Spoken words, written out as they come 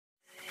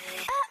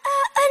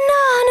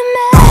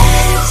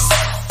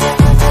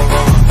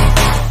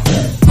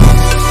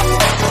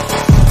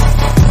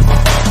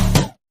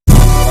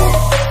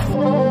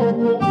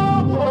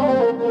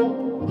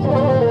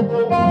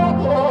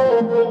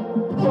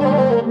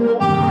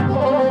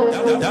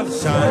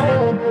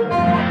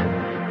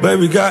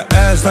Baby got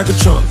ass like a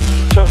trunk.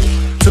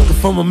 Took it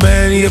from a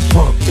man, he a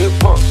punk.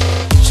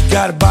 She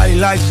got a body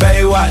like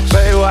Baywatch.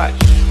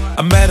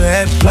 I met her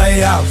at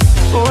Playhouse.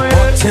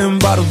 Bought 10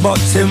 bottles, bought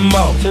 10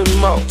 more.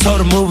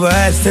 Told her move her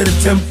ass to the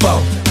tempo.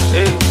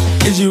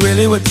 Is you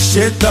really with the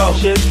shit though?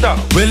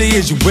 Really,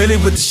 is you really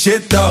with the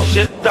shit though?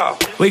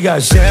 We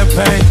got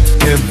champagne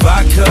and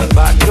vodka.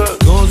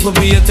 Goons will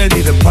be if they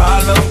need a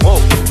problem.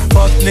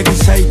 Fuck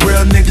niggas, hate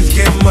real niggas,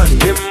 get money.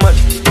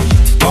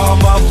 All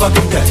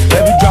motherfucking day.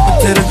 Baby drop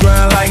it to the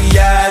ground like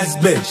yes,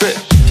 bitch.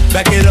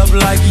 Back it up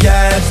like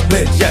yes,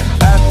 bitch.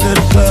 After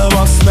the club,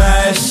 I'll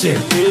smash it.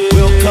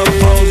 We'll come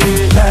home,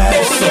 we pass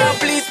it. Baby girl,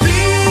 please,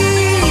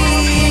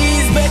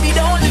 please, baby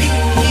don't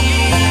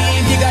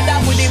leave. You got that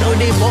booty,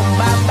 boom,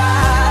 bam,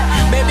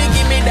 bam. Baby,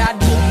 give me that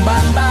boom,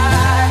 bam,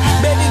 bam.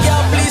 Baby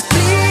girl, please,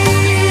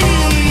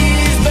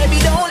 please,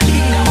 baby don't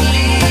leave.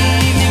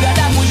 You got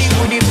that booty,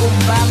 boom,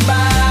 bam,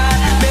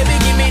 bam. Baby,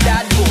 give me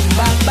that boom,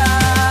 bam, bam.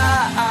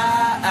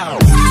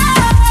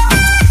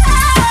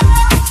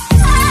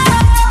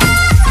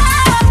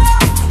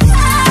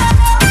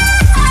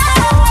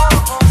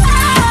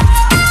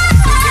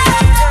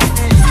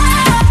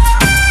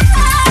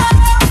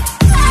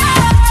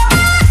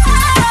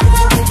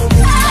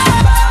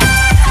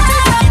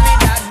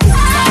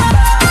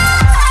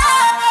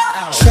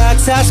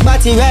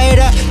 Spotty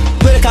rider,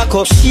 break a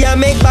cup. She a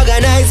make bag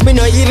of nice, me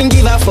no even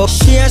give a fuck.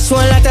 She a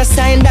swan lot of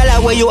sign dollar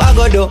where you a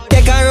go do.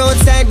 Take her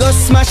outside, go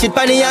smash it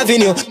on the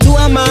avenue. Two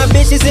of my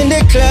bitches in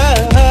the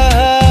club.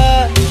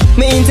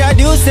 Me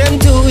introduce them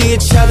to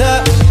each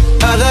other.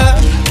 Other,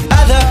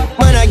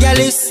 man a gal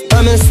is,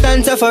 I'm in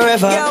stanza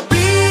forever. Girl,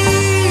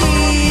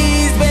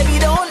 please, baby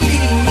don't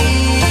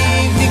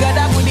leave. You got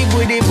that booty,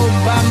 boom,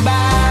 bam,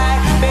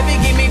 bam. Baby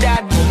give me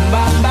that boom,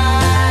 bam,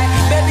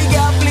 bam. Baby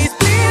girl, please.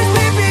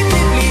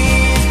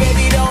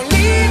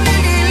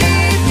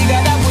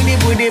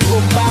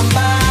 Boom, bam,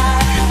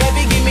 bam.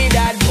 Baby, give me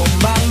that boom,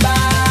 bam, bam.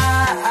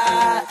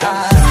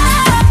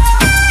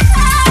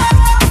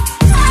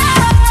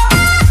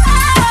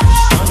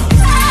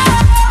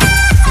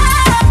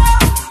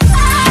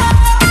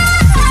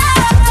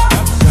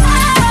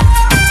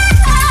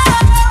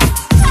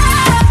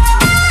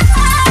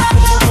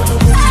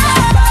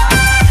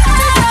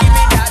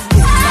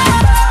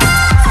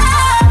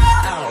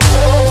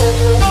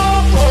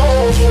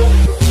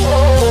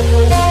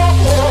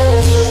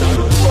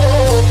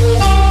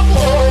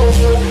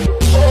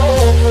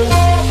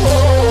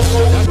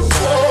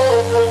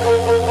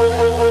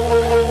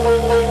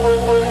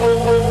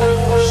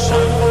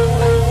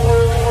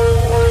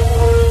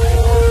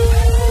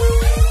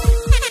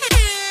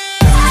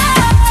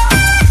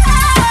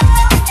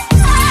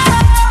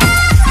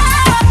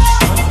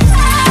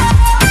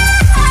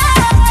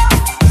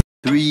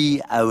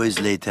 3 hours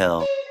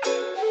later.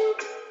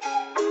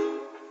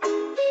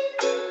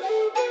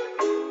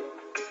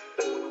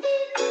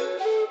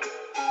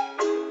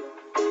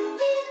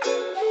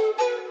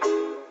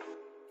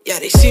 Yeah,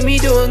 they see me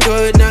doing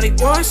good, now they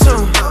want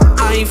some.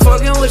 I ain't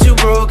fucking with you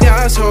broke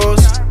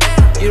assholes.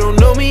 You don't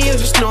know me, you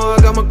just know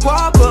I got my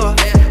guapa.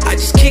 I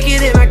just kick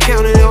it and I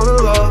count it on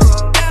the low.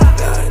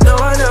 No,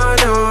 no,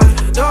 no,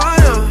 no,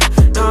 no.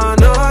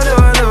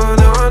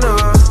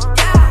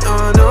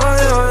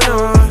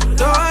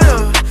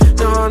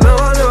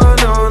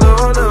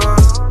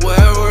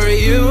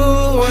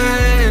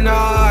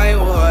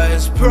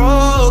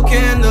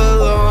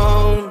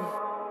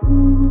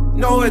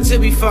 To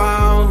be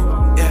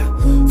found, yeah.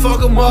 Fuck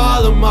them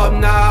all, I'm up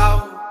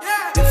now.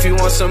 If you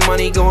want some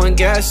money, go and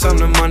get some.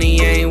 The money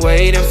ain't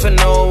waiting for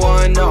no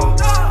one, no.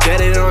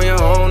 Get it on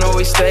your own,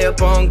 always stay up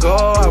on go.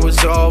 I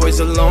was always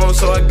alone,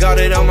 so I got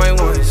it on my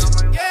ones.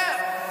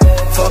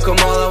 Fuck them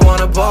all, I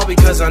wanna ball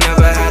because I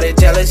never had it.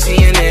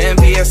 Jealousy and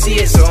envy, I see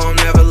it, so I'm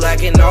never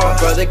lacking off.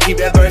 Brother, keep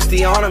that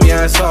bursty on him,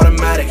 yeah, it's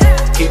automatic.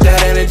 Keep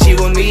that energy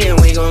with me and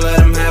we gon' let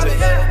him have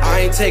it. I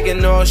ain't taking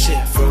no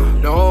shit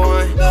from no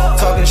one.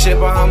 Talking shit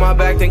behind my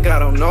back, think I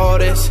don't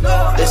notice.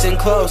 Listen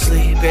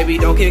closely, baby,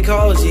 don't get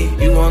cozy.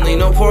 You only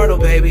know Portal,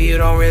 baby, you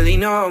don't really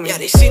know me. Yeah,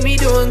 they see me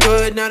doing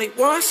good, now they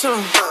want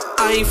some.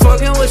 I ain't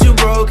fucking with you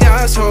broke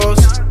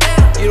assholes.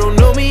 You don't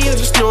know me, you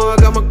just know I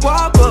got my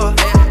guapa.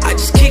 I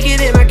just kick it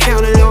and I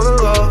count it on the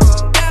low.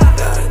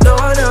 No,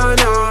 no,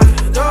 no,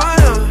 no,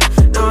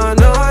 no, no,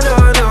 no, no,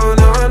 no,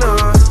 no, no,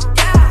 no,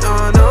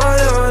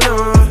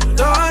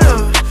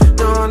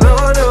 no, no,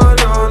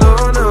 no,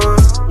 no, no.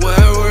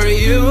 Where were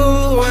you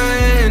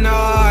when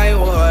I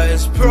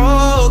was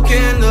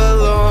broken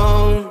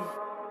alone?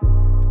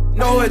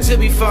 Nowhere to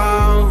be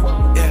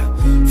found, yeah.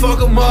 Fuck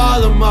them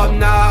all, I'm up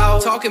now.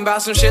 Talking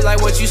about some shit like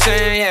what you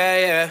saying, yeah,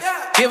 yeah.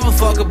 Give a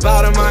fuck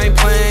about him, I ain't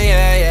playing,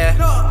 yeah,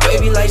 yeah.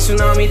 Baby like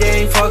tsunami,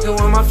 they ain't fucking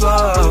with my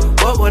flow.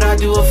 What would I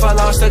do if I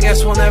lost? I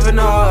guess we'll never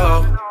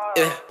know,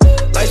 yeah.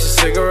 Life's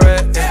a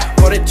cigarette, yeah.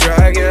 What a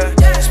drag, yeah.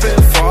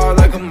 Spitting far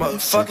like a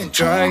motherfucking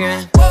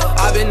dragon.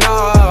 I've been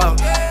up,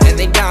 and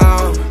they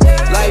down.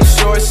 Life's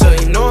short, so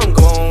you know I'm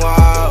going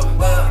wild.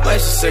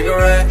 Life's a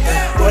cigarette,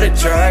 yeah. What a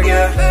drag,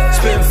 yeah.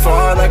 Spitting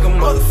far like a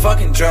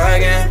motherfucking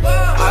dragon.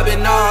 I've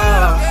been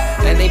up.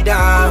 and they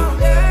down.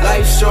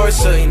 Life's short,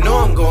 so you know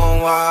I'm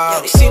going wild.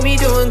 Yeah, they see me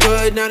doing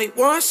good, now they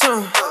want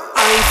some.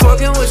 I ain't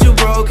fucking with you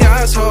broke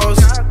assholes.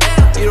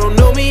 You don't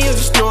know me, you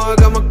just know I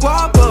got my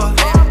guapa.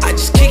 I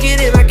just kick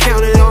it and I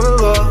count it on the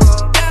low.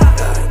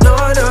 No,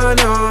 no,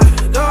 no,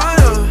 no,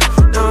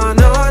 no, no,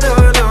 no,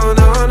 no, no,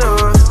 no, no.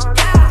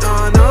 No,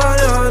 no,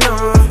 no,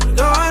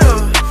 no,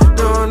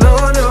 no, no,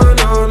 no,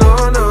 no, no,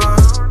 no.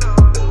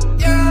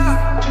 Yeah.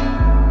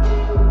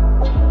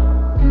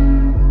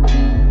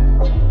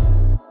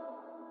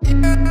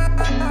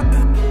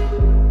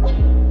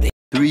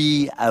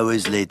 3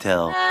 hours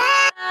later.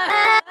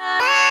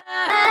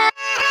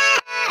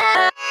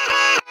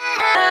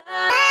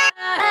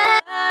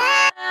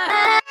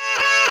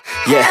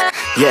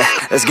 Yeah,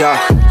 let's go.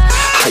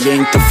 I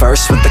ain't the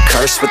first with the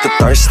curse, with the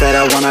thirst that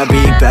I wanna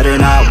be better,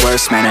 not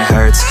worse, man it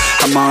hurts.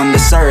 I'm on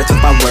this earth with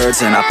my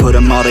words and I put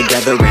them all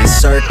together,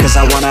 insert, cause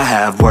I wanna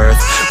have worth.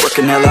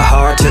 Working hella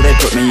hard till they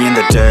put me in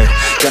the dirt.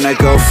 Gonna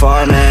go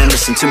far, man,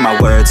 listen to my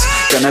words.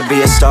 Gonna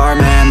be a star,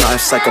 man,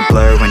 life's like a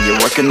blur. When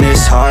you're working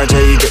this hard,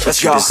 yeah, you get what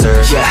you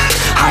deserve. Yeah,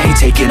 I ain't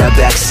taking a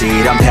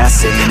backseat, I'm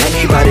passing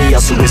anybody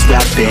else who is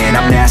rapping.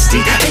 I'm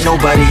nasty, ain't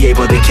nobody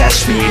able to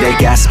catch me. They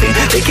gasping,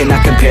 they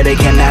cannot compare, they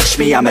can't match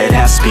me. I'm at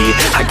half speed,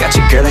 I got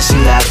your girl and she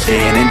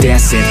laughing and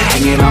dancing,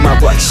 hanging on my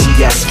butt,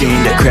 she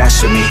asking to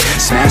crash with me,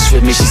 smash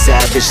with me, she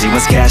savage, she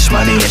wants cash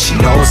money, and she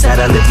knows that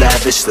I live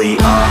lavishly.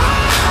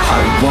 I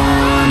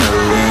wanna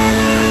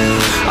live,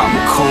 I'm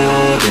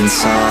cold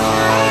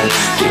inside,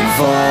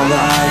 give all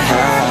I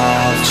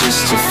have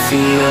just to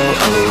feel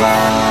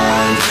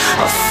alive.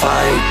 I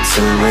fight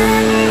to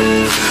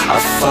live, I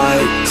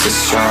fight to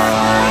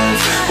strive,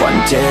 one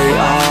day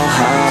I'll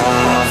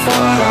have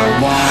what I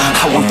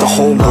want. I want the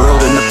whole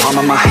world in the palm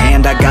of my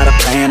hand, I got a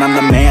plan, I'm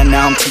the man,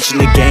 now I'm teaching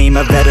the game,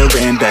 a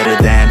veteran, better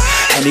than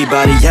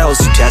anybody else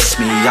who tests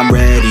me. I'm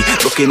ready,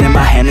 looking at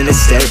my hand and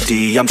it's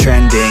steady. I'm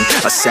trending,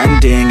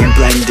 ascending and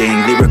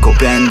blending, lyrical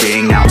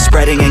bending. Now I'm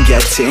spreading and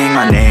getting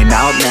my name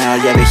out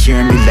now. Yeah, they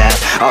hearing me laugh,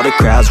 all the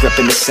crowds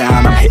repping the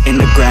sound. I'm hitting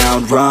the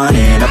ground,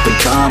 running, up and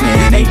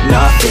coming, ain't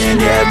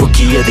nothing. Yeah,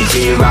 rookie of the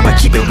year, I'ma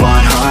keep it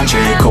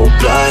 100.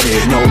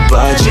 Cold-blooded, no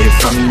budget,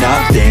 from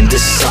nothing to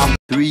something.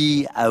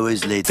 3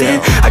 hours later.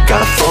 I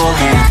got a full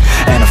hand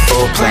and a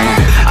full plan.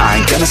 I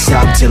ain't gonna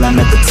stop till I'm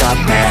at the top,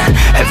 man.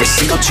 Every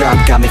single drop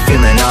got me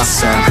feeling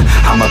awesome.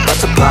 I'm about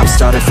to pop,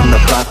 started from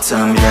the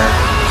bottom, yeah.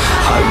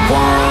 I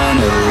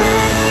wanna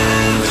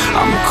live,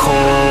 I'm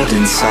cold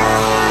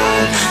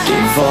inside,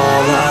 give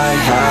all I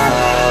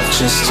have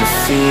just to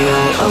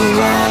feel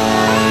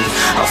alive.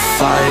 I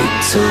fight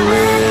to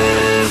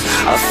live,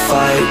 I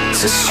fight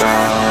to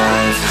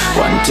strive,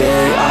 one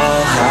day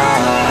I'll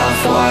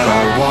have what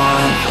I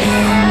want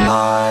in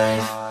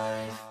life.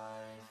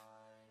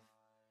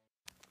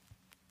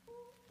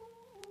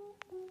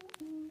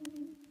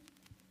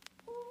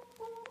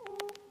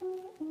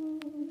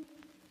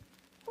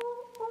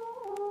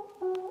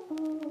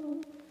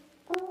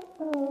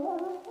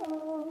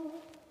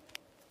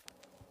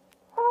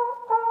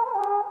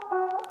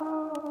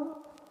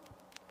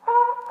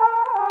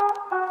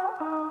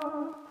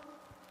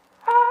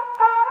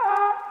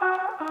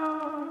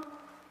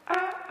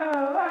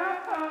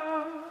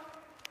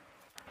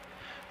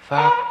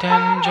 Fucked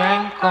and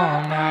drank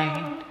all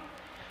night,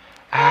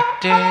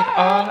 acted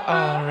all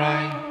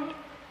alright,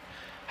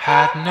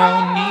 had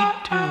no need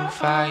to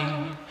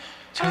fight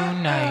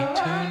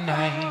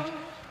tonight.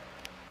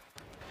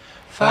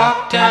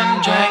 Fucked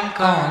and drank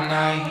all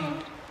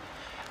night,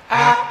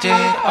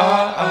 acted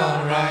all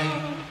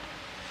alright,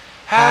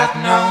 had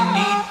no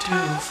need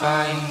to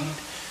fight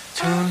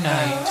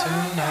tonight.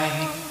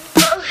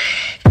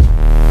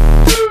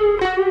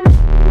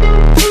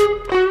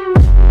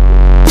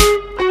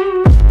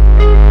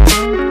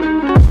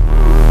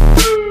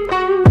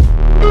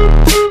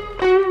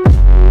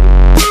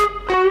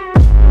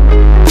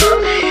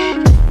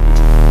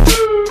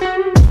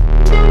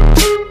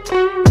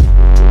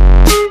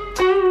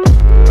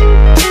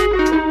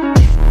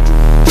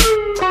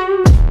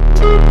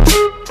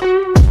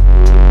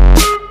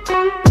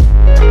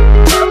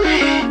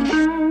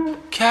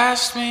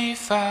 Cast me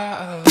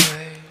far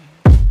away,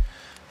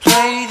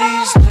 play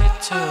these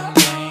little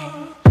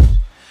games,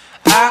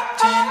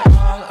 acting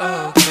all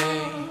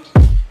okay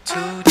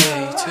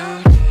today.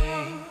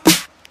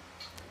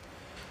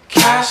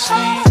 Cast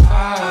me